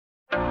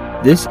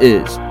This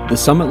is the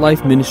Summit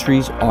Life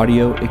Ministries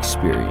audio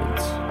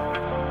experience.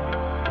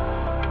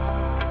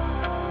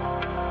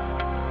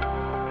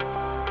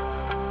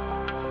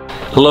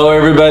 Hello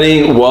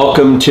everybody,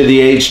 welcome to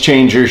the Age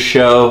Changers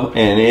Show,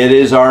 and it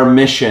is our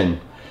mission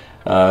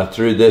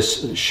through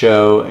this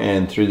show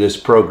and through this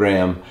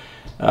program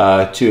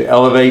to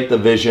elevate the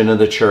vision of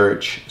the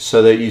church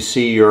so that you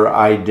see your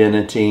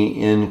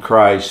identity in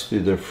Christ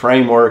through the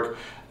framework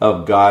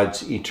of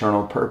God's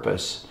eternal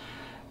purpose.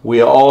 We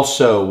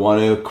also want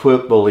to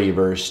equip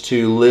believers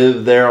to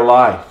live their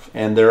life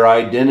and their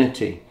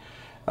identity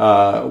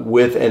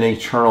with an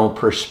eternal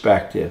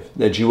perspective,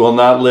 that you will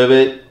not live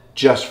it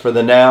just for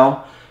the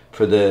now,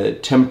 for the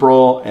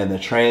temporal and the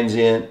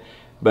transient,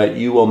 but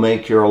you will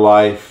make your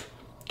life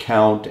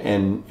count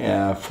and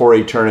for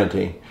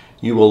eternity.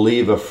 You will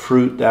leave a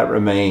fruit that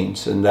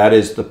remains, and that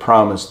is the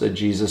promise that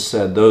Jesus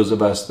said, those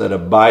of us that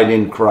abide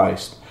in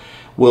Christ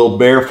will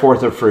bear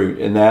forth a fruit,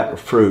 and that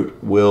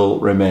fruit will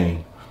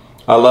remain.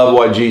 I love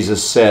what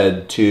Jesus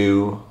said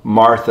to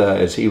Martha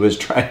as he was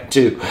trying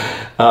to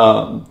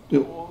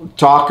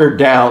talk her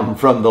down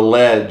from the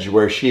ledge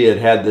where she had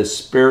had this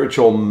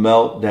spiritual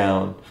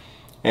meltdown.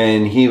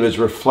 And he was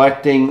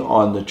reflecting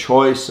on the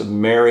choice of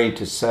Mary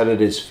to sit at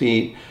his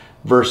feet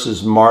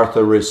versus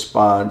Martha's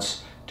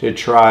response to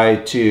try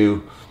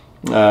to,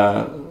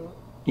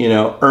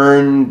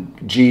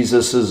 earn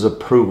Jesus's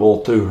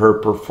approval through her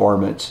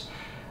performance.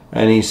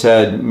 And he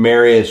said,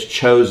 Mary has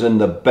chosen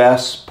the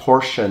best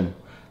portion,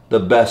 the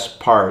best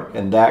part,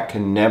 and that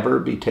can never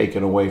be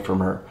taken away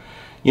from her.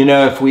 You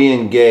know, if we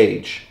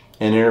engage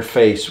and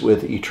interface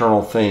with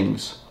eternal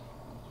things,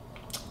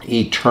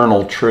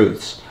 eternal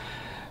truths,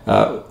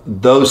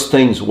 those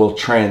things will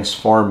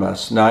transform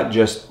us, not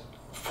just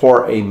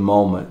for a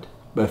moment,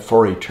 but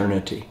for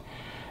eternity.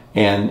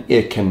 And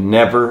it can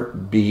never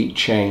be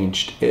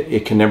changed.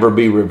 It can never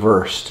be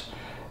reversed.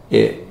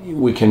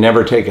 We can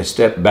never take a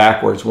step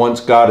backwards. Once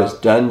God has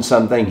done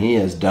something, He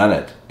has done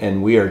it,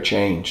 and we are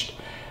changed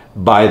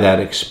by that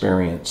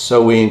experience.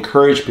 So we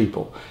encourage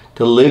people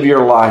to live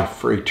your life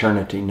for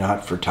eternity,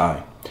 not for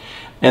time.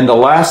 And the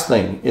last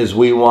thing is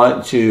we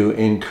want to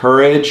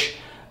encourage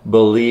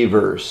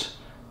believers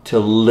to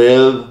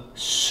live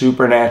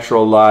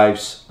supernatural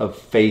lives of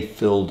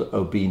faith-filled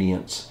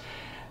obedience.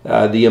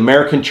 The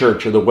American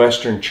church or the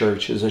Western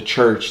church is a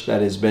church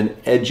that has been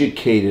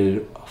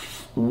educated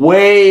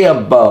way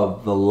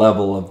above the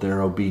level of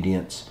their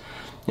obedience.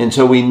 And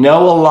so we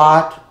know a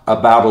lot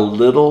about a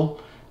little,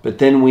 but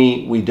then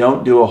we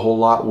don't do a whole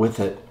lot with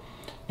it.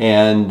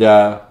 And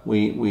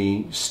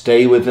we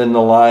stay within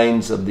the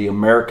lines of the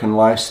American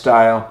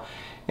lifestyle.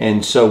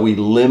 And so we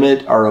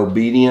limit our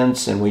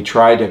obedience, and we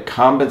try to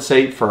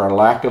compensate for our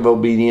lack of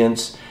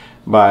obedience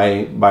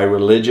by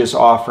religious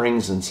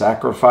offerings and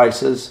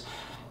sacrifices.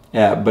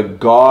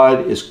 But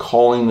God is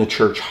calling the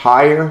church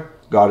higher.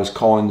 God is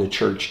calling the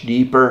church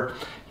deeper.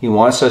 He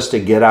wants us to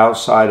get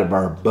outside of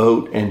our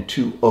boat and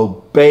to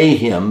obey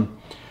Him,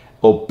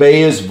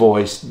 obey His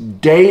voice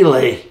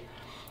daily.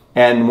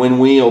 And when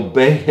we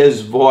obey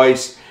His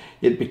voice,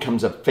 it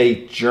becomes a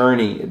faith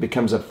journey. It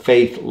becomes a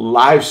faith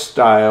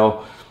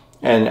lifestyle.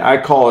 And I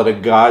call it a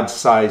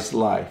God-sized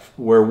life,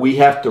 where we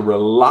have to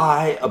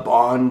rely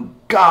upon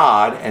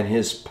God and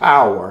His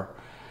power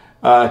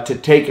to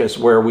take us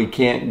where we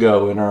can't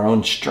go in our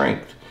own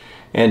strength.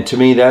 And to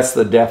me, that's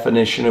the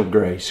definition of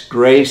grace.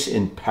 Grace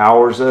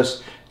empowers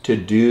us to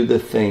do the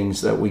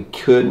things that we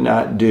could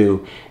not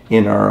do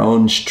in our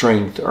own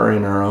strength or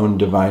in our own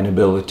divine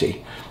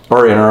ability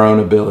or in our own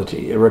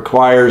ability. It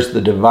requires the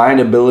divine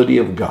ability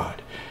of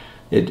God.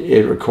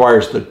 It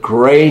requires the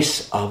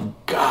grace of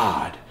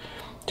God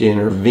to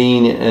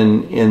intervene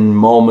in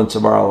moments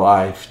of our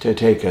life to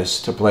take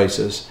us to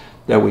places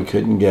that we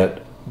couldn't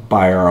get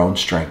by our own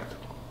strength.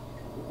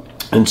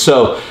 And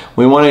so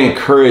we want to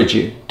encourage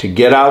you to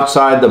get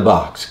outside the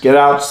box, get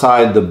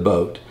outside the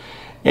boat,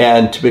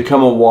 and to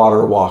become a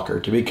water walker,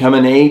 to become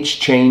an age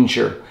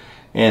changer.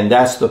 And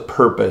that's the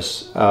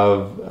purpose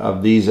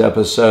of these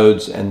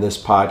episodes and this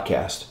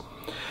podcast.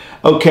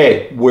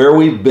 Okay, where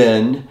we've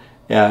been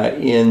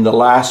in the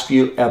last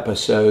few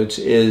episodes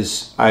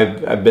is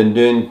I've been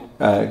doing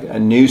a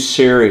new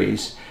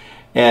series.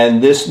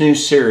 And this new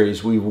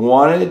series, we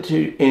wanted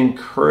to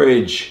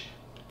encourage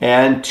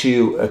and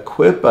to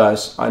equip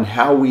us on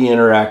how we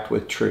interact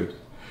with truth.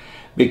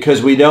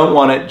 Because we don't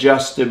want it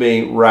just to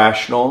be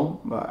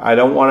rational. I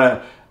don't want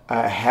to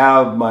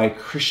have my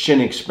Christian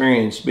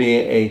experience be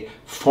a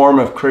form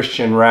of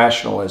Christian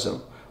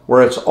rationalism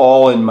where it's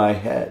all in my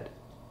head.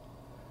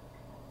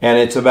 And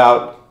it's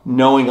about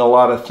knowing a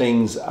lot of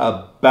things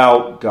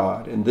about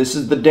God. And this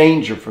is the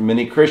danger for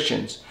many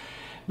Christians,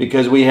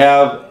 because we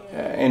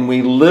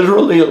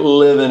literally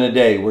live in a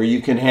day where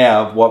you can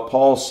have what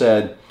Paul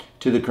said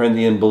to the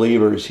Corinthian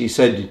believers. He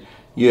said,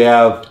 you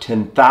have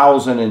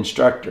 10,000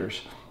 instructors.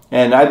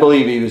 And I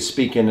believe he was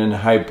speaking in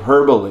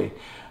hyperbole,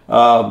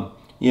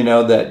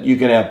 that you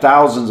can have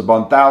thousands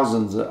upon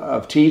thousands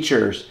of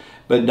teachers,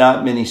 but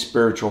not many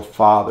spiritual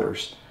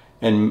fathers.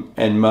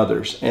 and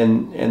mothers.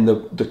 And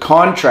the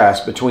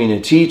contrast between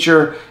a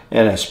teacher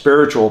and a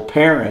spiritual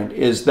parent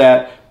is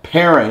that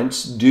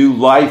parents do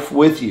life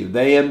with you.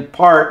 They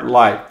impart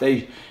life.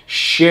 They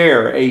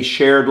share a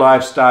shared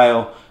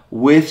lifestyle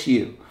with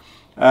you.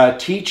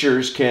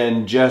 Teachers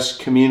can just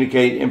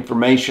communicate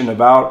information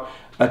about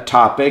a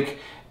topic,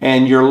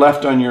 and you're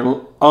left on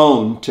your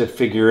own to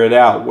figure it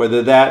out,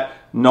 whether that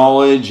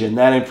knowledge and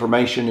that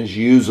information is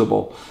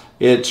usable.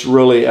 It's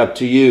really up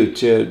to you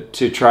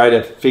to try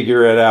to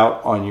figure it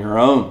out on your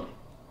own.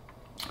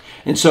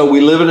 And so we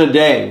live in a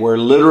day where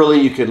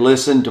literally you could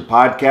listen to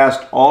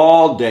podcasts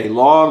all day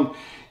long.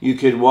 You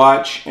could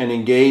watch and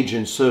engage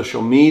in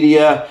social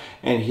media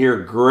and hear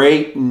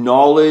great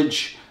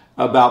knowledge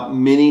about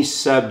many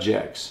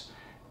subjects,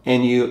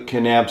 and you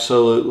can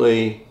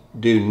absolutely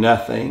do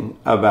nothing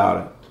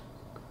about it.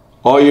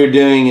 All you're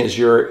doing is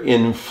you're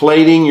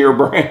inflating your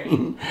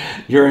brain,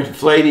 you're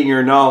inflating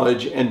your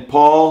knowledge. And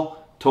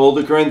Paul told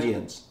the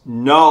Corinthians,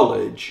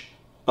 knowledge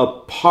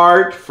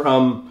apart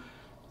from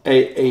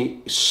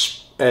a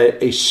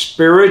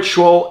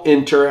spiritual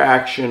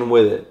interaction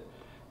with it,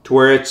 to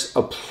where it's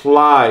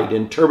applied,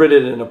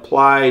 interpreted and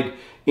applied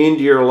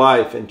into your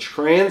life and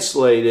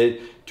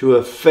translated to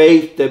a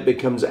faith that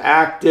becomes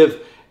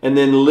active and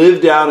then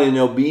lived out in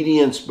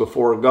obedience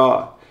before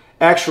God,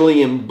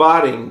 actually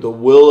embodying the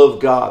will of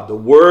God, the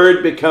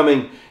Word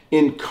becoming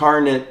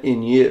incarnate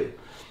in you.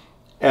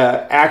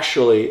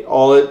 Actually,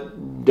 all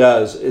it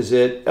does is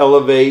it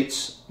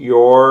elevates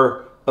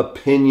your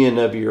opinion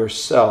of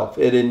yourself.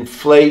 It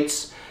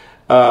inflates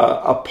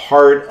a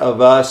part of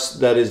us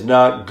that is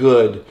not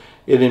good.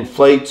 It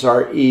inflates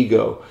our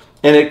ego.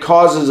 And it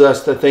causes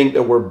us to think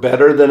that we're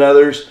better than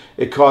others.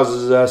 It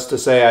causes us to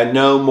say, I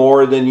know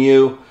more than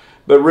you.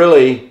 But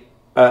really,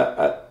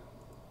 a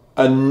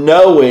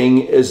knowing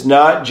is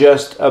not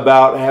just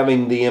about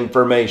having the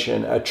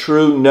information. A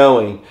true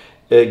knowing,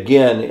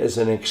 again, is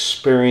an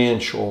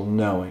experiential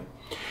knowing.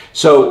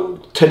 So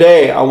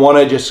today, I want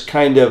to just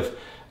kind of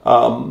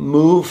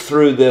move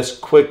through this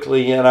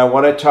quickly, and I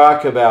want to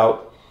talk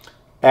about,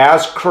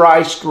 as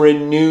Christ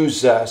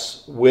renews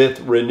us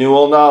with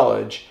renewal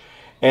knowledge,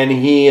 and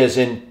He is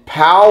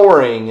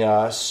empowering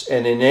us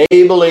and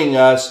enabling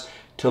us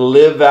to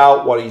live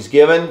out what He's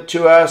given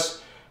to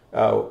us,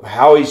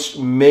 how He's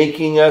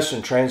making us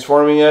and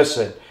transforming us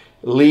and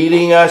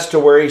leading us to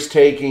where He's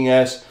taking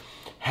us.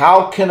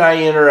 How can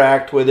I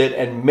interact with it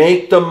and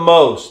make the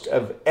most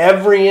of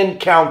every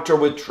encounter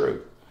with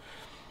truth?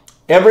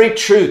 Every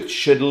truth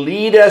should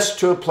lead us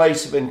to a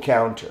place of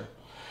encounter.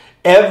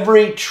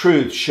 Every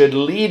truth should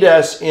lead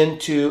us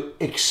into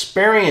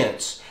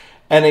experience,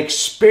 an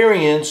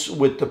experience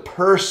with the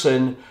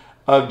person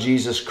of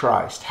Jesus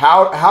Christ.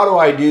 How do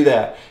I do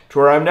that? To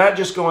where I'm not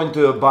just going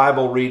through a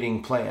Bible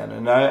reading plan,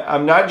 and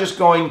I'm not just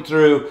going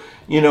through,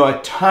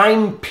 a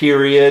time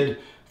period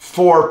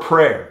for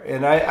prayer.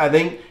 And I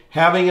think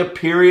having a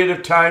period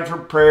of time for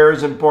prayer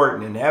is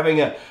important, and having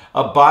a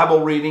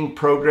Bible reading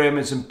program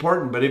is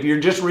important. But if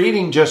you're just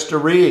reading just to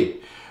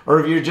read, or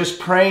if you're just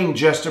praying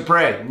just to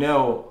pray,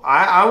 no,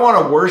 I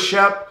want to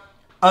worship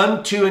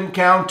unto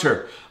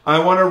encounter. I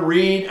want to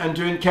read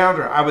unto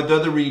encounter. I would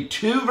rather read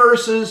 2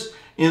 verses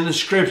in the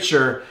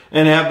scripture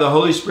and have the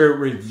Holy Spirit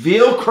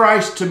reveal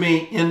Christ to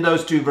me in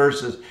those 2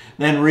 verses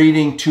than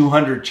reading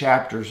 200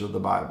 chapters of the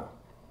Bible.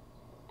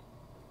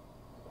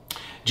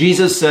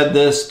 Jesus said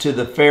this to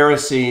the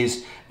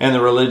Pharisees and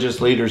the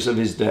religious leaders of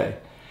His day.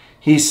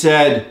 He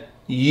said,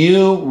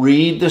 you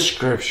read the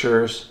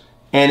scriptures,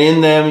 and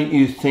in them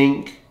you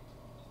think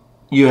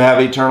you have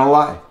eternal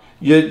life.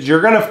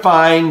 You're going to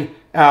find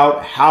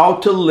out how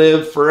to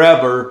live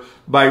forever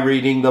by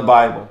reading the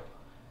Bible.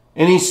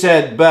 And He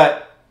said,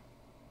 but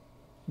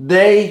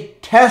they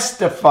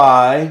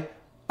testify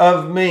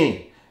of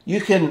me.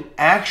 You can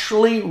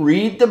actually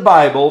read the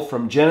Bible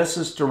from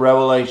Genesis to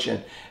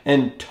Revelation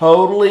and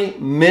totally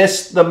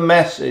miss the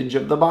message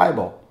of the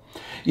Bible.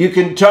 You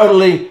can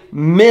totally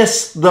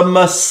miss the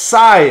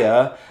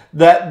Messiah,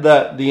 that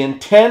the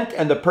intent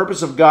and the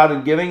purpose of God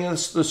in giving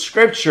us the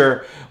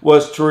scripture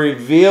was to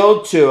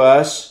reveal to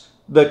us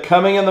the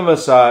coming of the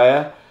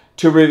Messiah,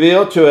 to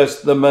reveal to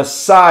us the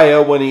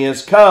Messiah when He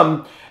has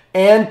come,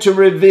 and to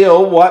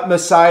reveal what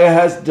Messiah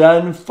has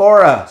done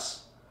for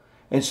us.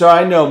 And so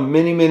I know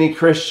many, many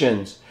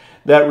Christians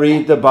that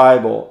read the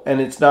Bible, and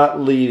it's not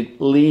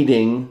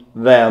leading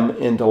them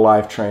into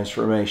life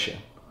transformation.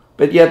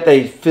 But yet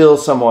they feel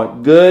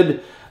somewhat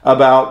good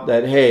about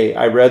that, hey,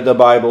 I read the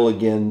Bible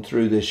again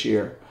through this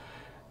year.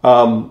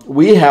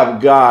 We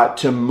have got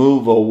to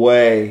move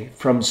away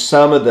from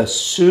some of the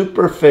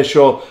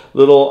superficial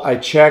little, I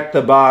check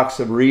the box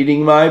of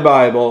reading my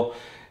Bible.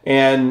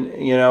 And,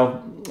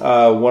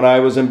 when I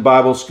was in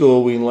Bible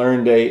school, we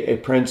learned a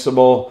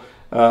principle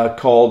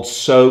called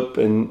SOAP,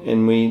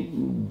 and we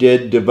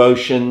did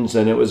devotions,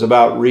 and it was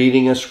about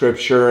reading a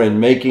scripture and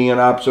making an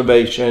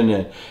observation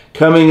and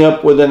coming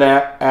up with an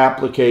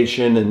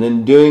application and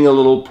then doing a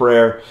little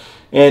prayer.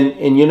 And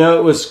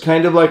it was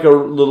kind of like a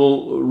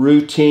little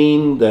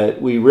routine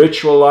that we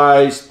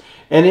ritualized,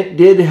 and it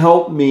did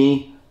help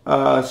me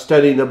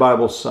studying the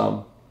Bible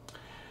some.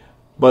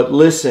 But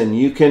listen,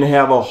 you can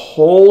have a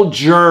whole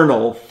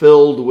journal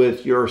filled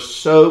with your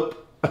SOAP,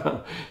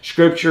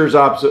 scriptures,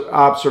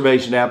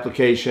 observation,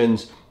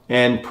 applications,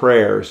 and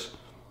prayers,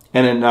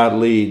 and it not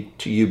lead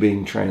to you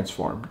being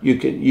transformed. You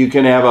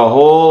can have a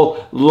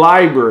whole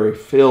library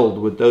filled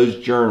with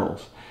those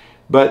journals.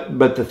 But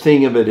the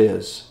thing of it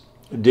is,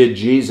 did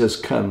Jesus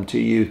come to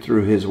you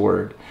through his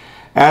word?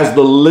 As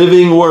the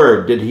living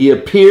word, did he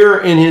appear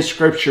in his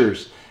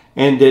scriptures?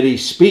 And did he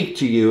speak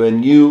to you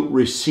and you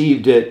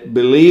received it,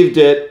 believed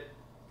it,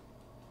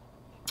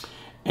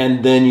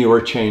 and then you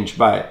were changed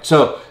by it?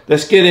 So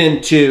let's get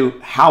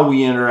into how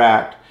we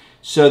interact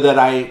so that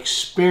I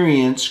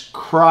experience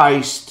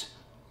Christ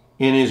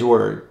in his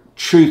word.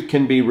 Truth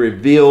can be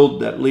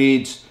revealed that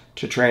leads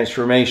to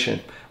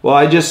transformation. Well,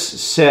 I just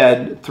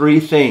said 3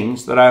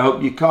 things that I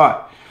hope you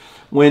caught.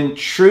 When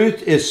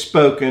truth is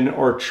spoken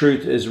or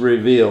truth is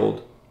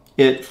revealed,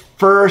 it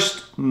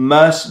first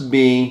must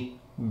be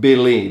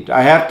believed.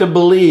 I have to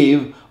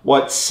believe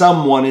what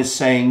someone is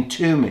saying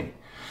to me.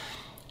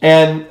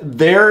 And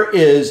there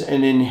is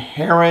an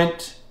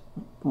inherent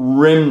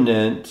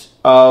remnant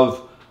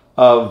of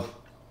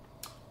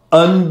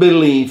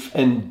unbelief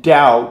and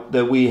doubt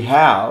that we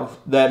have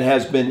that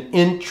has been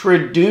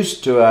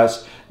introduced to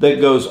us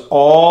that goes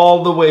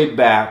all the way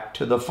back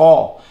to the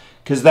fall.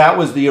 Because that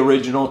was the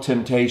original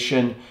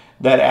temptation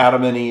that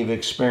Adam and Eve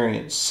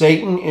experienced.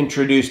 Satan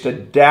introduced a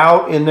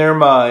doubt in their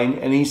mind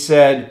and he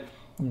said,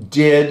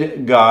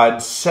 did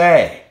God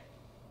say?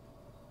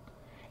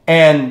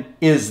 And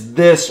is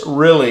this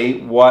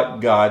really what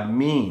God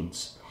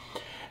means?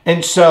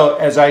 And so,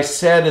 as I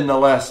said in the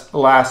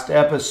last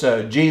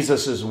episode,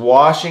 Jesus is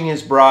washing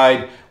his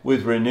bride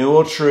with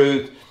renewal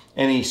truth,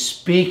 and he's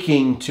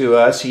speaking to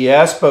us. He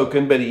has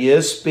spoken, but he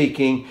is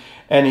speaking,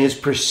 and his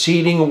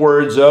preceding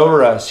words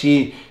over us.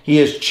 He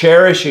is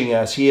cherishing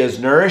us. He is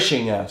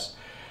nourishing us.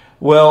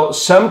 Well,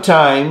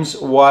 sometimes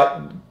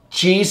what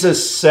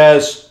Jesus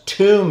says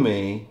to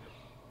me,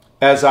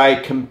 as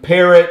I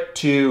compare it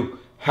to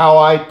how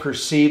I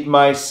perceive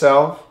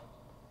myself,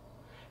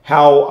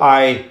 how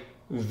I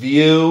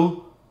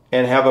view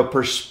and have a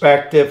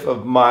perspective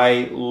of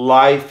my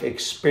life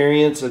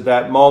experience at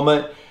that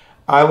moment,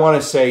 I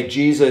want to say,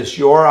 Jesus,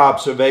 your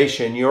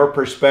observation, your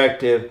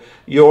perspective,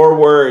 your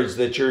words,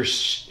 that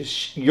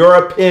your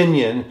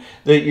opinion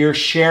that you're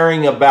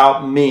sharing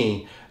about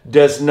me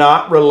does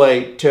not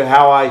relate to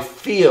how I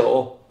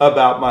feel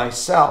about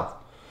myself.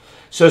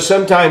 So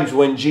sometimes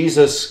when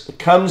Jesus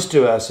comes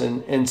to us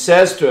and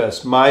says to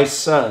us, my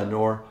son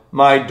or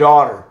my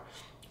daughter,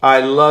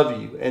 I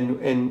love you.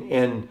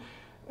 And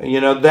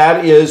you know,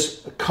 that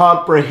is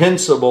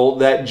comprehensible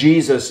that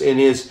Jesus in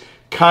his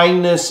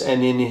kindness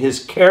and in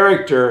his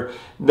character,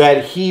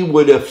 that he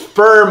would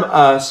affirm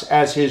us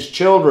as his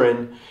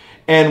children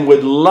and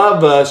would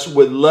love us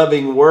with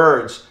loving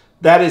words.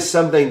 That is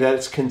something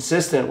that's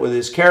consistent with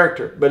his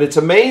character. But it's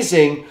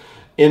amazing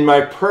in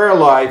my prayer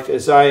life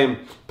as I am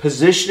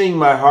positioning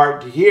my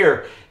heart to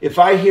hear, if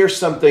I hear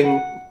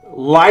something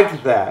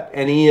like that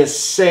and he is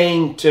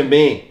saying to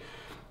me,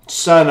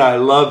 son, I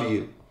love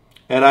you,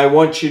 and I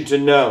want you to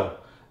know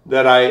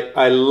that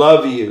I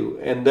love you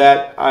and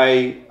that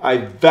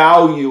I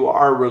value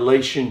our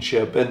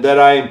relationship and that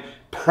I'm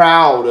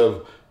proud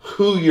of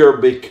who you're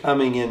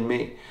becoming in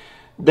me.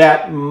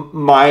 That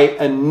my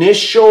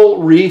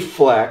initial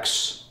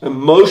reflex,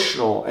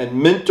 emotional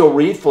and mental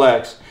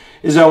reflex,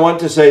 is I want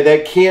to say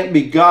that can't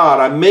be God.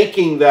 I'm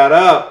making that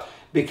up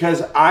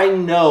because I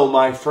know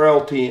my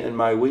frailty and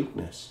my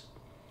weakness.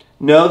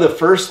 No, the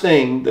first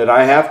thing that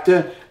I have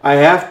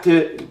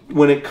to,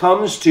 when it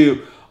comes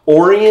to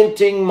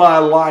orienting my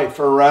life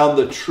around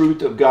the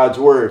truth of God's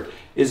word,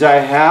 is I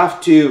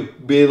have to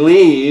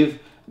believe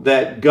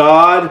that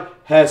God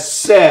has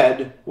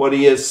said what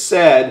he has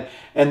said,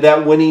 and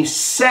that when he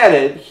said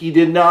it, he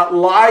did not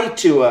lie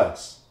to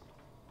us.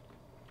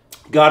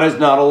 God is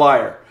not a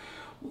liar.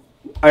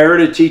 I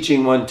heard a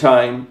teaching one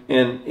time,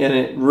 and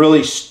it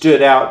really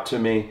stood out to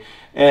me.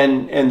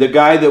 And the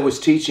guy that was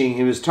teaching,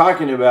 he was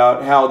talking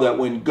about how that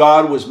when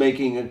God was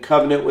making a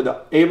covenant with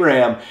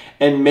Abraham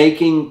and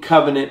making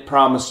covenant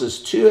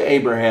promises to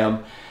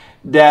Abraham,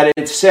 that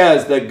it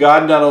says that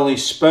God not only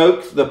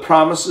spoke the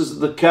promises of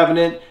the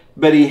covenant,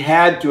 but he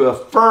had to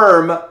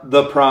affirm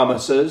the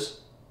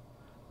promises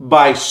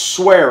by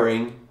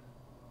swearing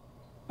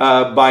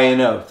by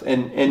an oath.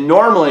 And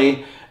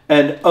normally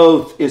an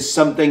oath is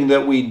something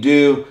that we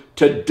do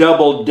to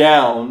double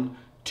down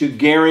to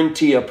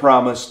guarantee a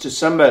promise to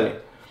somebody.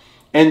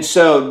 And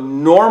so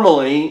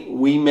normally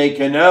we make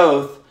an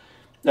oath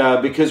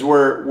because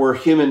we're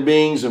human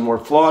beings and we're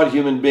flawed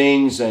human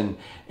beings, and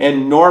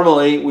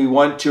normally we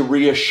want to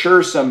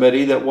reassure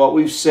somebody that what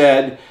we've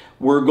said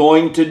we're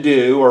going to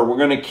do, or we're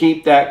going to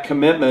keep that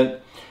commitment,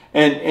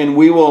 and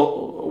we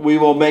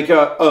will make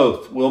an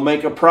oath, we'll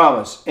make a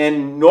promise.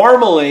 And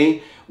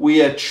normally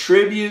we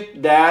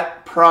attribute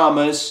that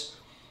promise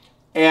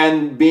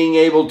and being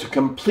able to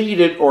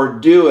complete it or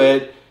do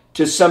it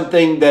to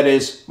something that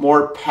is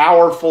more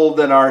powerful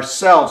than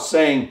ourselves,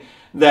 saying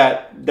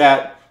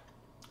that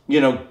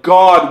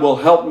God will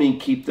help me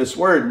keep this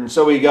word. And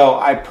so we go,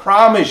 I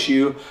promise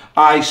you,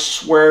 I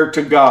swear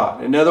to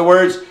God. In other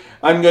words,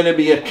 I'm going to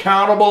be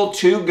accountable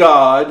to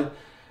God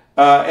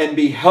and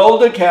be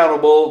held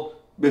accountable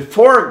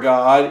before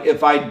God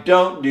if I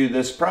don't do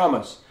this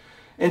promise.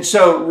 And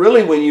so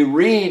really when you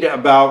read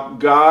about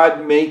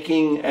God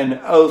making an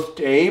oath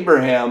to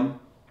Abraham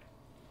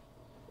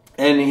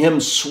and him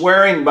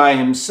swearing by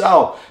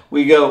himself,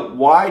 we go,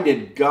 why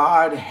did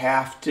God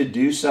have to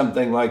do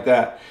something like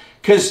that?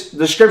 Because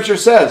the scripture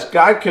says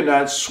God could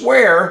not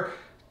swear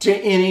to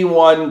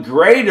anyone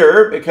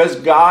greater because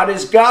God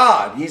is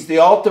God. He's the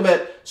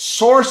ultimate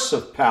source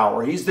of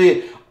power. He's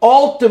the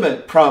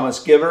ultimate promise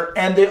giver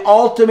and the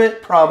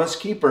ultimate promise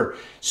keeper.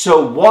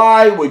 So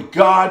why would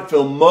God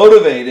feel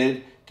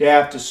motivated to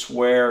have to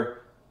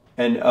swear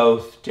an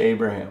oath to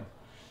Abraham?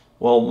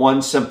 Well,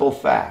 one simple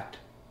fact.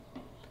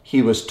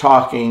 He was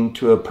talking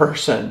to a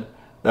person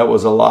that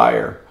was a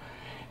liar,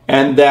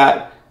 and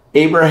that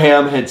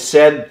Abraham had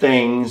said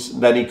things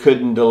that he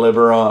couldn't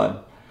deliver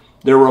on.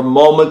 There were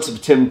moments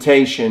of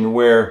temptation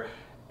where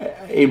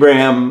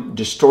Abraham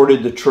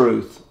distorted the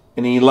truth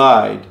and he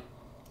lied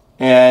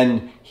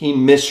and he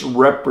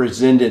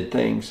misrepresented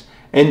things.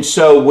 And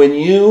so when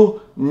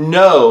you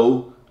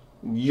know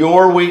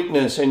your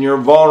weakness and your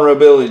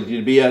vulnerability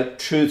to be a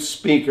truth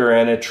speaker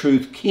and a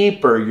truth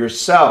keeper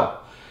yourself,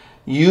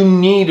 you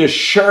need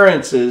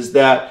assurances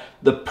that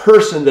the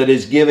person that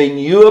is giving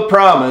you a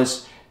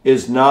promise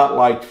is not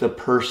like the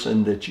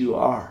person that you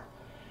are.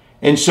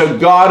 And so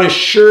God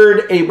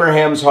assured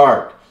Abraham's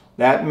heart,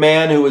 that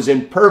man who was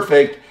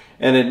imperfect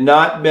and had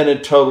not been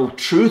a total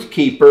truth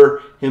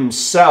keeper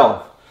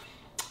himself.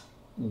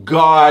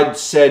 God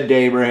said to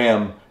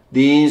Abraham,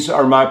 these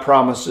are my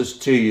promises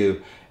to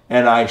you,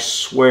 and I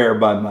swear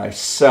by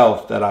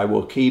myself that I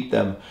will keep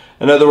them.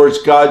 In other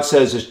words, God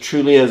says, as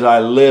truly as I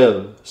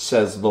live,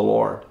 says the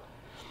Lord.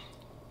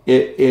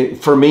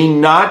 For me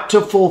not to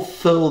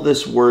fulfill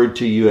this word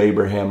to you,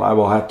 Abraham, I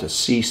will have to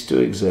cease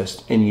to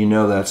exist. And you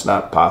know that's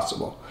not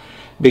possible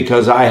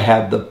because I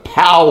have the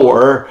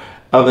power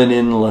of an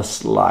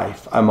endless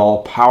life. I'm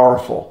all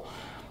powerful.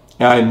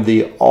 I'm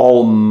the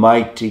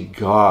Almighty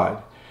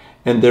God.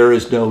 And there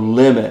is no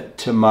limit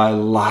to my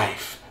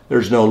life.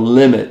 There's no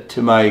limit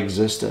to my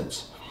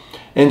existence.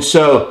 And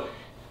so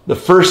the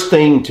first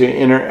thing to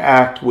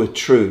interact with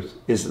truth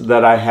is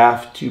that I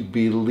have to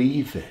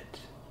believe it.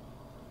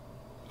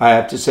 I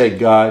have to say,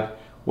 God,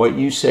 what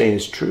you say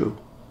is true.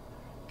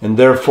 And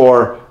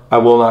therefore, I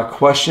will not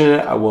question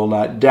it. I will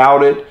not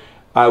doubt it.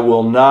 I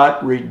will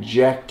not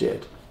reject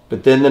it.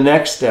 But then the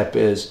next step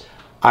is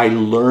I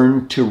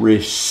learn to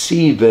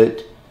receive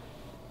it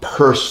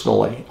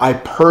personally. I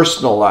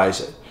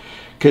personalize it.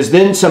 Because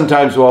then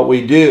sometimes what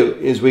we do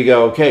is we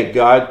go, okay,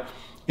 God,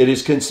 it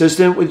is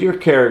consistent with your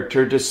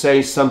character to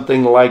say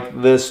something like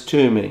this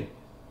to me,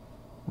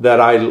 that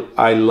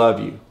I love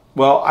you.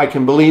 Well, I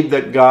can believe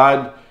that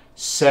God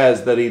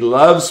says that he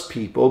loves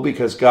people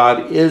because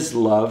God is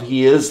love.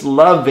 He is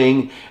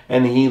loving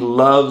and he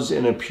loves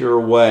in a pure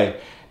way.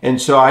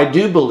 And so I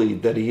do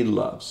believe that he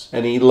loves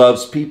and he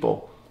loves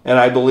people. And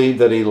I believe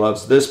that he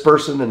loves this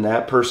person and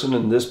that person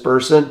and this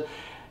person.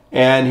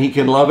 And he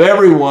can love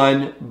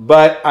everyone,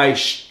 but I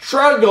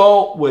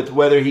struggle with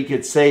whether he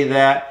could say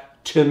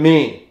that to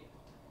me.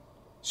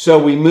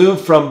 So we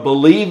move from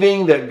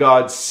believing that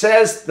God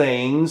says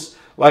things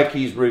like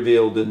he's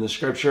revealed in the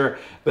scripture,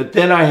 but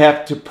then I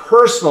have to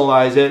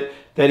personalize it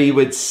that he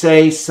would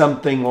say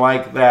something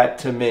like that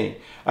to me.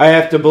 I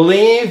have to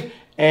believe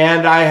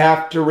and I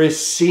have to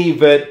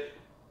receive it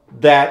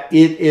that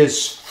it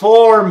is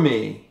for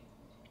me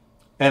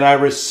and I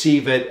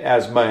receive it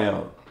as my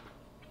own.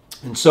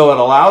 And so it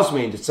allows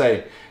me to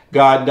say,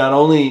 God, not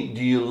only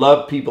do you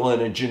love people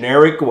in a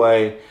generic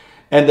way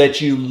and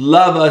that you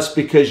love us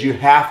because you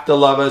have to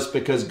love us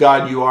because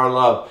God, you are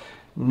love.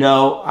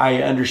 No,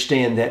 I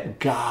understand that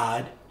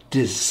God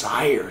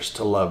desires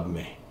to love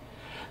me.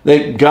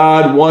 That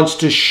God wants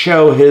to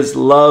show his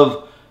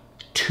love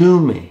to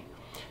me.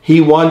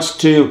 He wants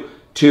to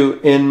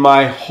in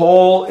my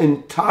whole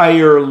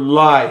entire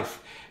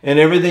life and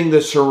everything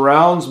that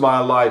surrounds my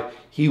life,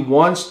 he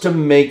wants to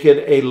make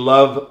it a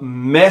love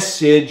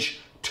message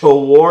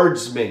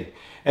towards me.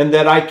 And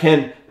that I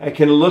can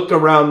look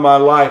around my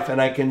life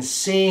and I can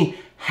see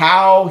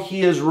how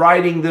he is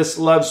writing this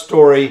love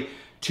story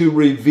to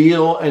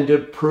reveal and to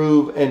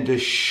prove and to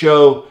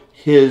show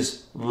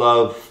his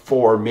love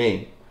for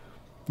me.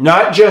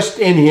 Not just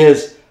in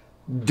his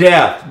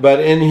death, but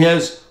in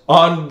his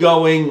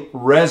ongoing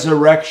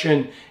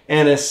resurrection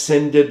and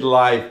ascended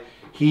life.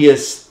 He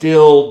is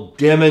still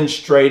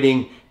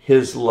demonstrating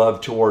his love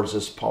towards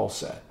us, Paul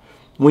said.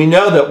 We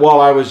know that while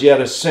I was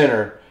yet a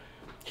sinner,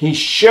 he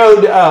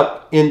showed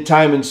up in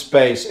time and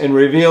space and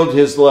revealed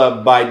his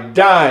love by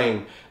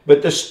dying.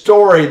 But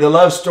the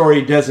love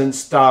story doesn't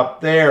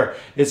stop there.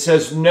 It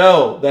says,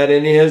 no, that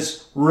in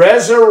his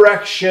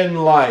resurrection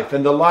life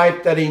and the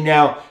life that he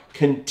now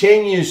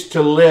continues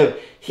to live,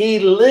 he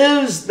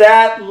lives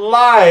that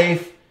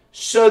life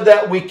so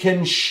that we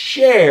can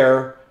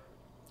share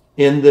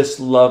in this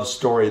love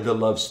story, the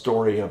love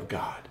story of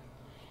God.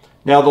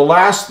 Now, the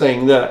last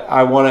thing that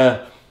I want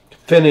to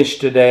finish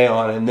today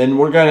on, and then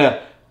we're going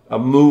to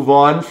move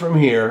on from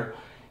here,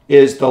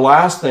 is the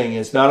last thing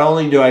is not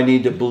only do I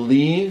need to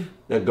believe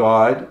that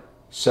God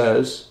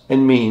says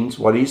and means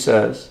what he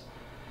says,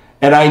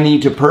 and I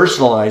need to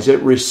personalize it,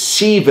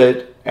 receive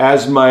it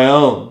as my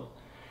own.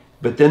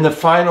 But then the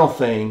final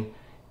thing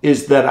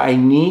is that I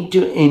need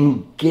to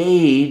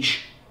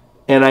engage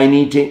and I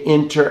need to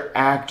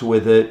interact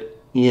with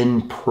it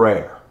in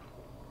prayer.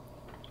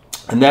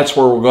 And that's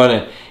where we're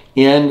going to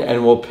end,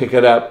 and we'll pick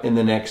it up in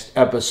the next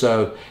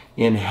episode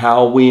in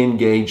how we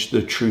engage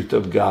the truth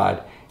of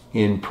God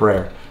in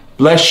prayer.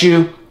 Bless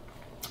you.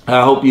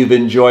 I hope you've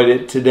enjoyed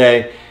it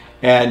today,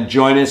 and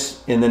join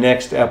us in the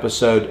next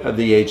episode of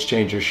the Age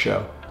Changer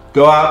Show.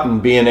 Go out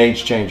and be an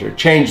age changer.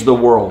 Change the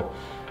world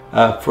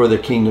for the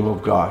kingdom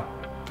of God,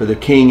 for the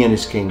King and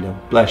his kingdom.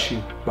 Bless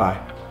you.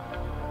 Bye.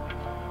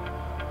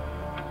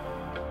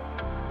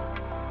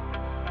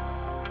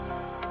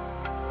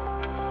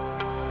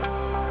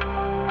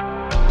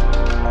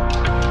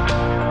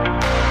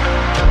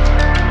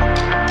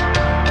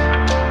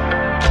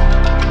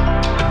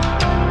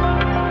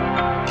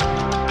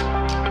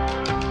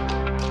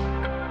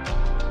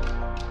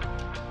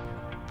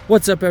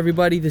 What's up,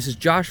 everybody? This is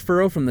Josh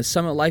Furrow from the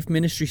Summit Life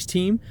Ministries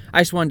team.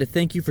 I just wanted to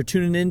thank you for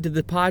tuning in to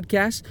the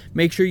podcast.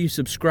 Make sure you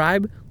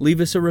subscribe,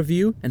 leave us a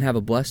review, and have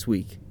a blessed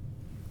week.